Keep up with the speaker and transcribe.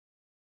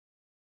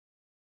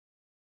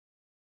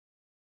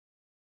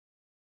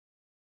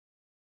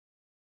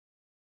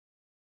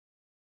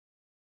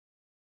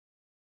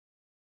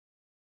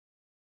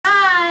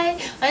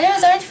My name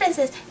is Orange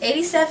Princess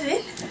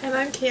 87. And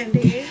I'm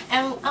Candy.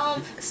 And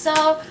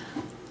so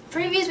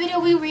previous video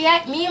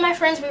me and my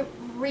friends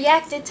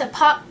reacted to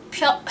Park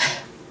Hyo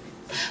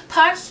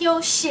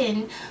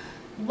Shin,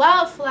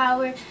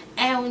 Wildflower,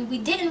 and we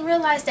didn't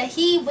realize that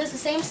he was the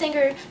same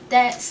singer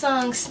that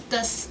sung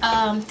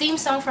the theme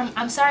song from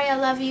I'm Sorry I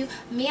Love You,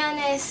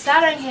 미안해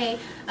사랑해,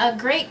 a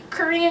great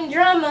Korean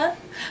drama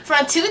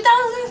from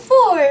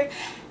 2004.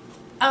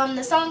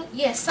 The song,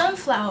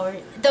 Sunflower,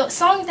 the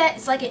song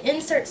that's like an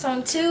insert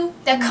song too,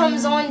 that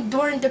comes on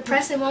during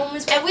depressing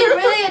moments, and we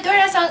really adore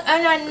that song.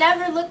 And I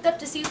never looked up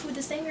to see who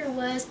the singer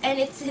was, and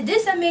it's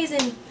this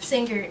amazing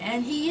singer,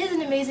 and he is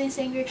an amazing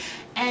singer,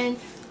 and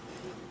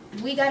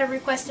we got a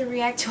request to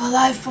react to a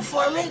live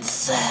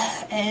performance,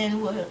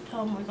 and we're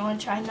going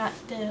to try not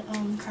to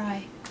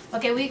cry.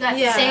 Okay, we got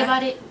to say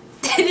about it.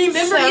 Any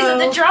memories of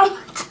the drama?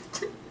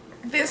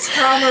 This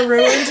drama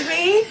ruined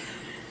me.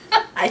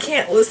 I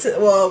can't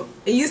listen. Well,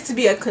 it used to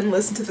be I couldn't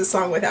listen to the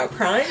song without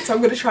crying, so I'm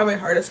gonna try my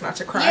hardest not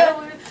to cry.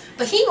 Yeah,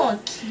 but he gonna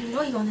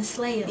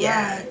slay it.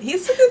 Yeah, live.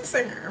 He's a good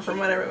singer, from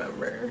what I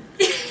remember.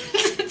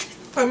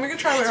 I'm gonna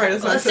try my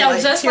hardest not to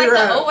sounds just like the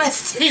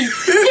OST. He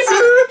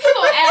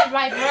gonna add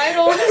right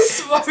on the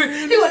spot.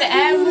 He gonna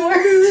add more.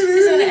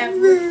 He's gonna add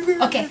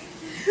more. Okay.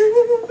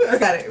 We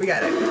got it. We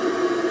got it.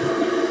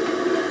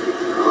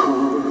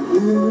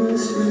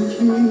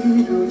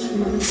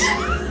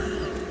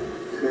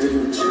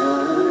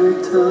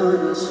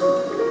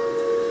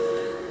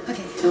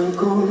 Okay.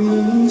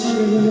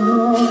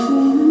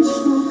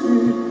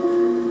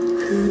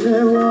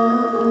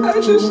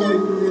 Hyo Shin.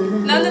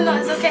 No,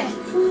 it's okay.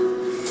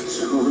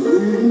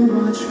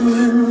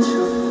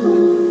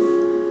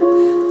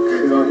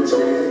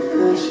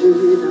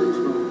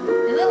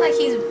 It looks like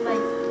he's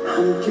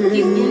into it.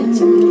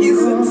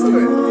 He's into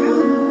it.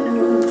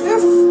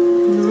 Yes.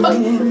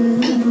 Okay.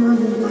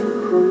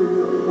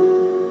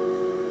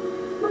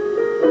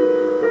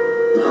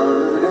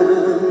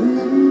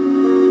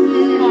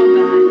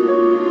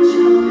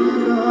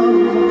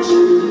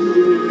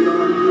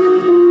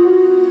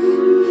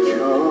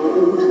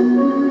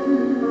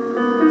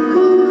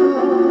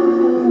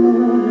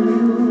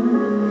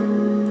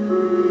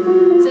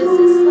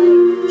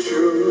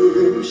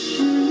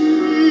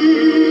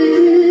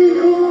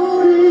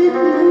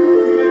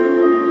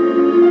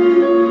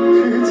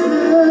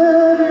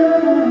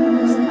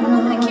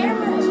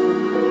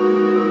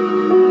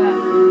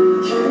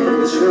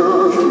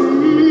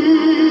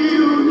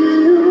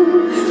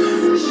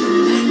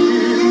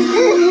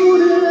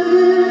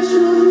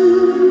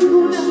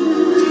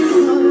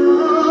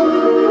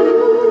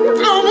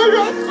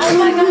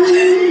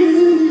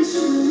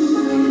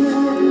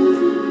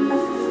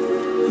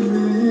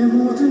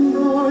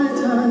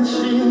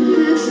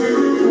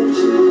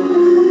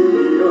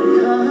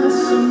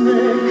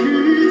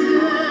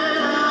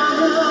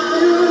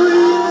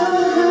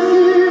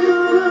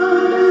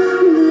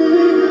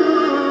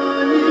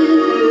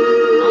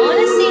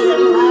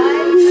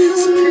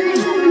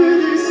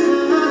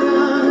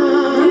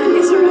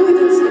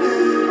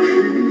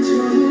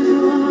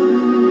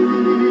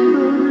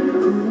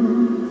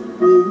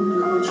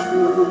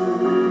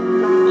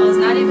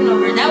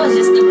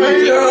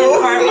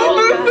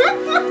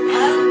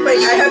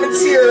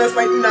 That's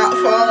like not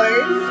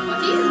falling.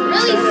 He's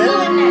really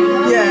feeling that, yo.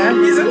 Yeah,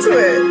 he's into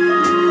it.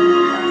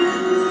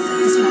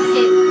 This is my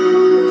hit.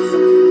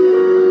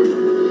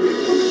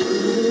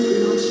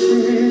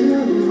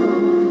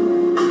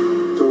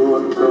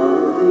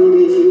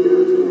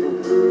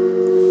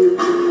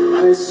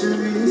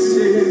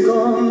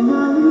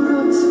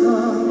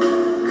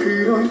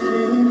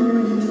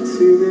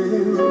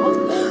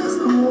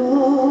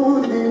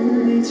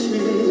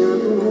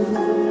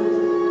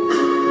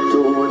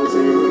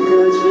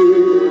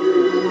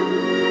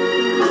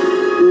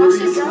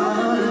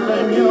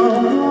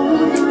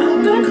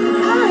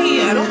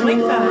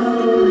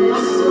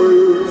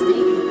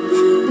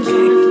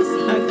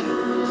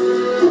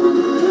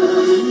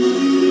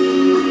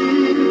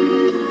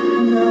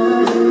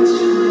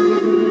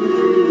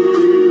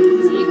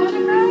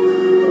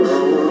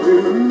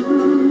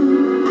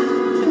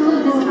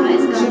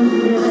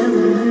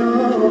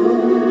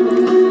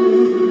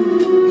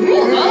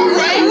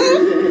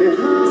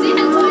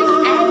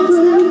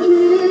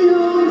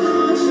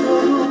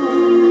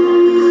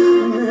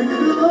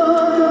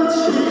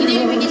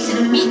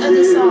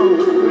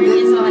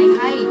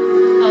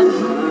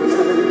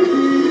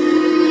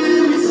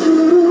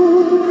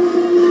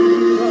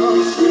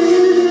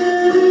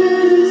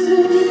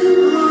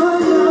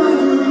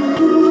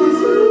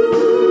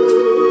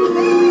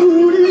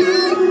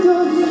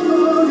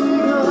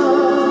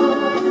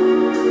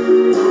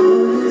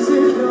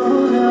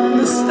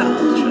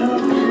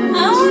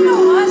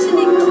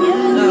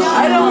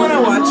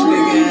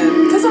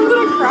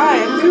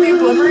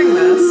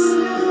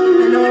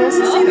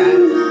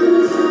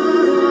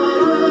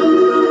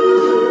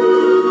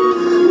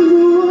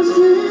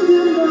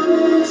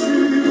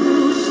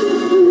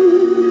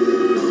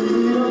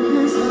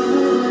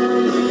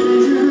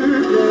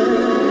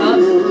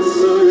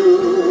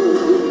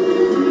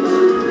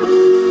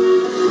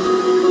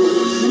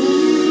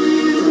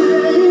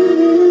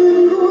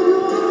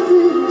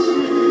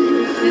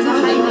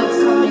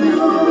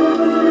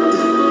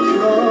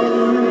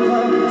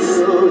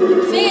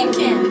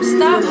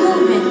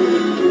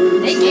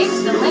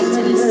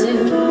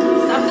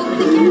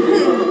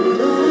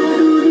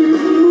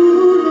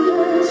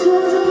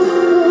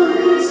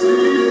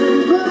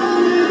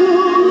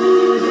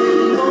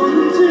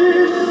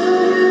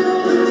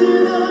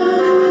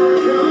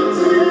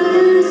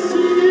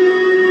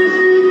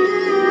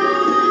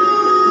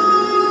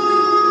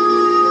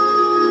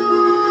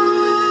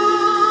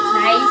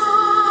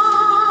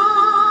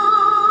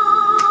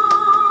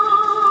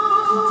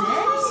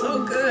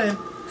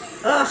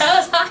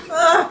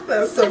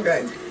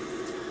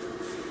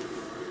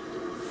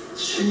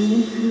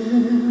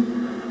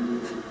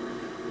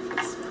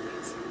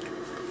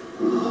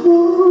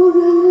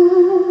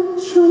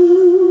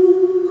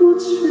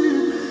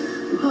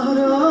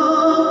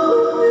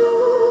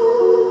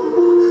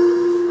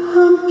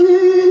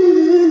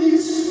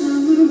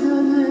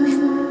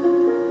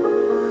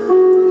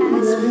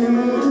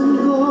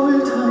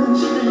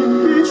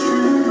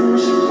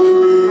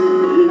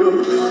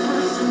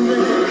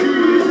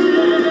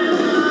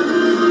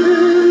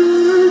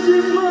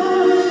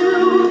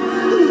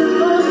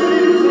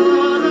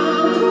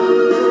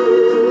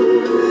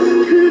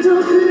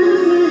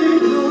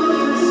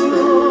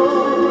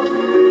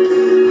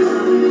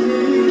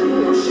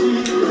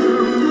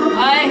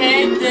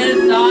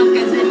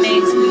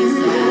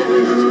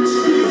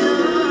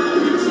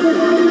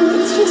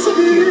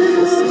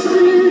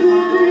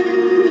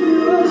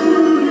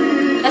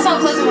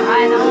 song closing my eyes.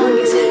 I don't want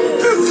to get sad.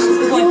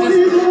 It's like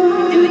this.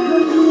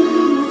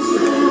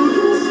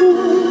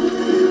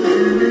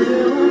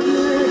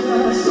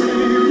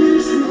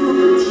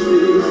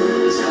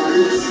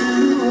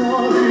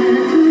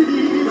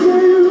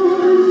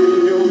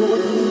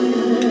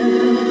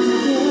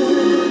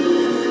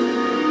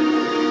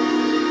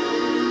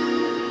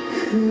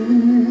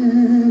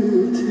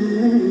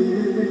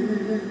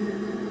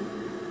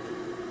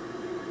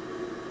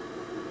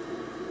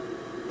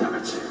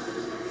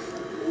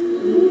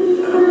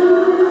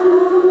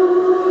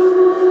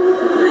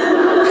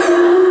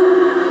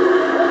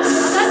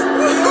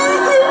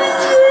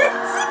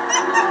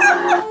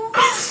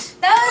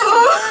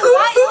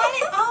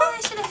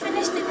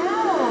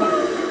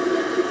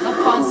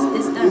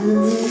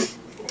 Do it.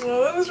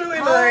 Oh, that was really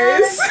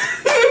nice.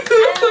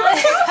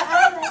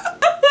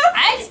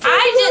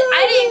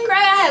 I didn't cry.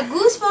 I had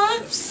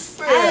goosebumps.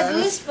 Yeah. I had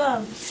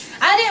goosebumps.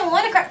 I didn't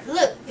want to cry.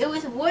 Look, it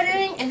was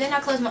watering, and then I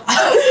closed my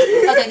eyes.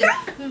 Okay,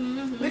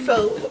 We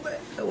felt a little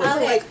bit. It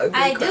wasn't like a good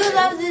I cry. do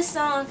love this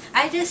song.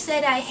 I just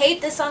said I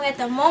hate the song at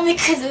the moment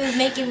because it was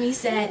making me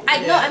sad.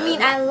 I know. I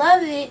mean, I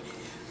love it.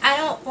 I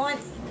don't want.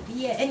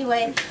 Yeah.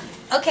 Anyway.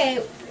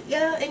 Okay.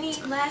 Yeah.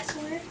 Any last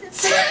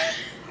words?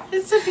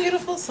 It's a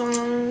beautiful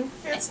song.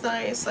 It's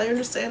nice. I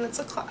understand it's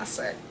a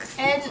classic.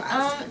 And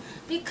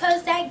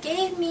because that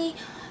gave me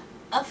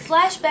a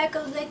flashback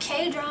of the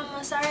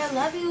K-drama Sorry I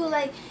Love You.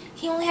 Like,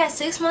 he only had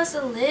 6 months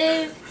to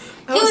live.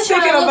 I was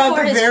thinking about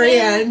the very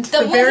end.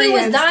 The very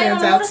end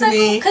stands out to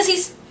me. Because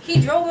he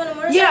drove on a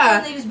motorcycle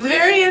and he was the breathing.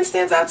 very end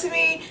stands out to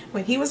me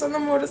when he was on the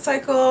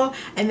motorcycle,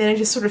 and then it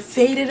just sort of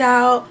faded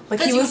out.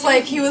 Like he was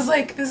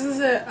like, this is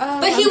it.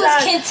 But he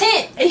was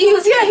content. And he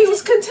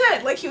was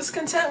content. Like he was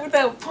content with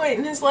that point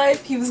in his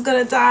life. He was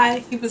gonna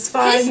die. He was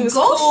fine. He was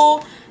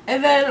cool.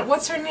 And then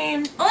what's her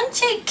name?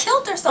 Unche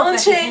killed herself.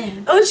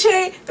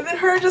 Unche, and then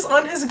her just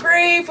on his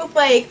grave with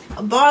like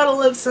a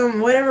bottle of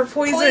some whatever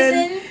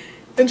poison.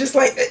 And just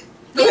like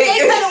yeah,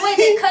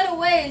 they cut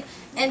away.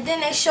 And then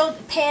they showed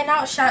the pan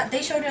out shot.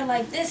 They showed her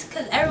like this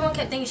because everyone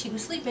kept thinking she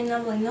was sleeping. And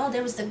I'm like, no,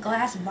 there was the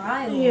glass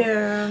vial.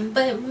 Yeah.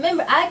 But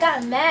remember, I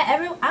got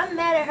mad. I'm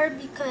mad at her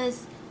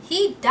because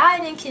he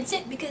died in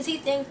consent because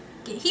he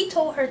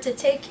told her to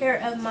take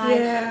care of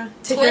my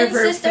twin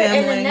sister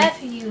and a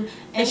nephew.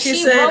 And she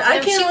said, I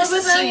can't live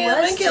without you.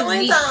 I can't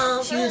live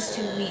without. She was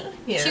too weak.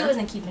 Yeah. She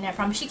wasn't keeping that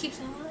promise. She keeps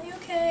saying, are you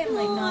okay? I'm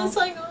like, no. It's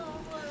like,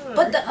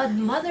 but the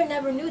mother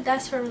never knew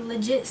that's her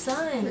legit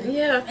son.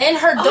 Yeah. And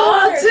her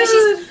daughter. Because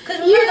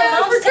remember the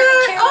mom's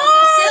taking care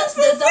of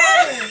the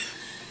daughter.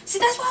 See,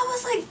 that's why I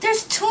was like,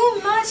 there's too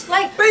much.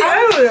 Like,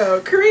 I don't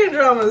know. Korean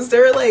dramas,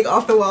 they're like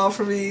off the wall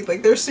for me.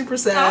 Like, they're super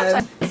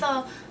sad.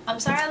 So, I'm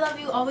Sorry I Love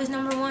You, always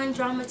 #1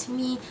 drama to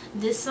me.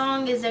 This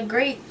song is a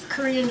great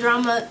Korean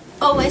drama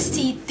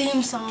OST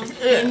theme song.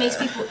 Yeah. It makes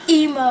people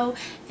emo.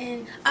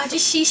 And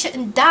she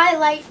shouldn't die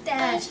like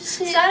that.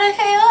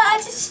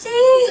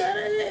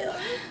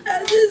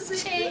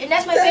 And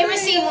that's my favorite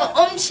scene when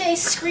Unche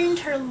screamed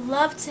her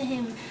love to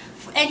him.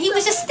 And he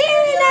was just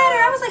staring at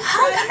her. I was like,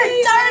 hug her,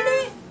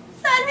 darling.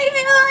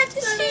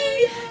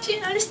 She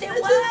didn't understand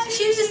why.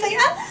 She was just like,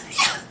 I love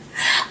you.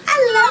 I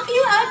love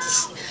you.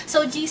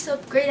 So Jisoo,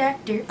 great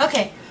actor.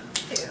 Okay.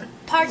 Yeah.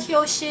 Park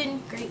Hyo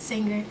Shin, great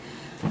singer.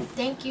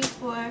 Thank you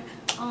for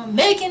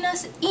making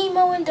us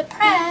emo and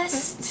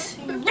depressed.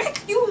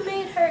 You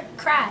made her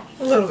cry.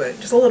 A little bit.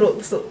 Just a little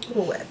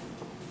wet.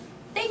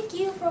 Thank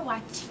you for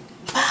watching.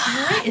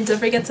 Alright, and don't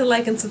forget to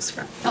like and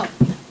subscribe. Oh,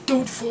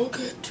 don't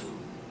forget to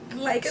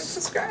like and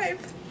subscribe.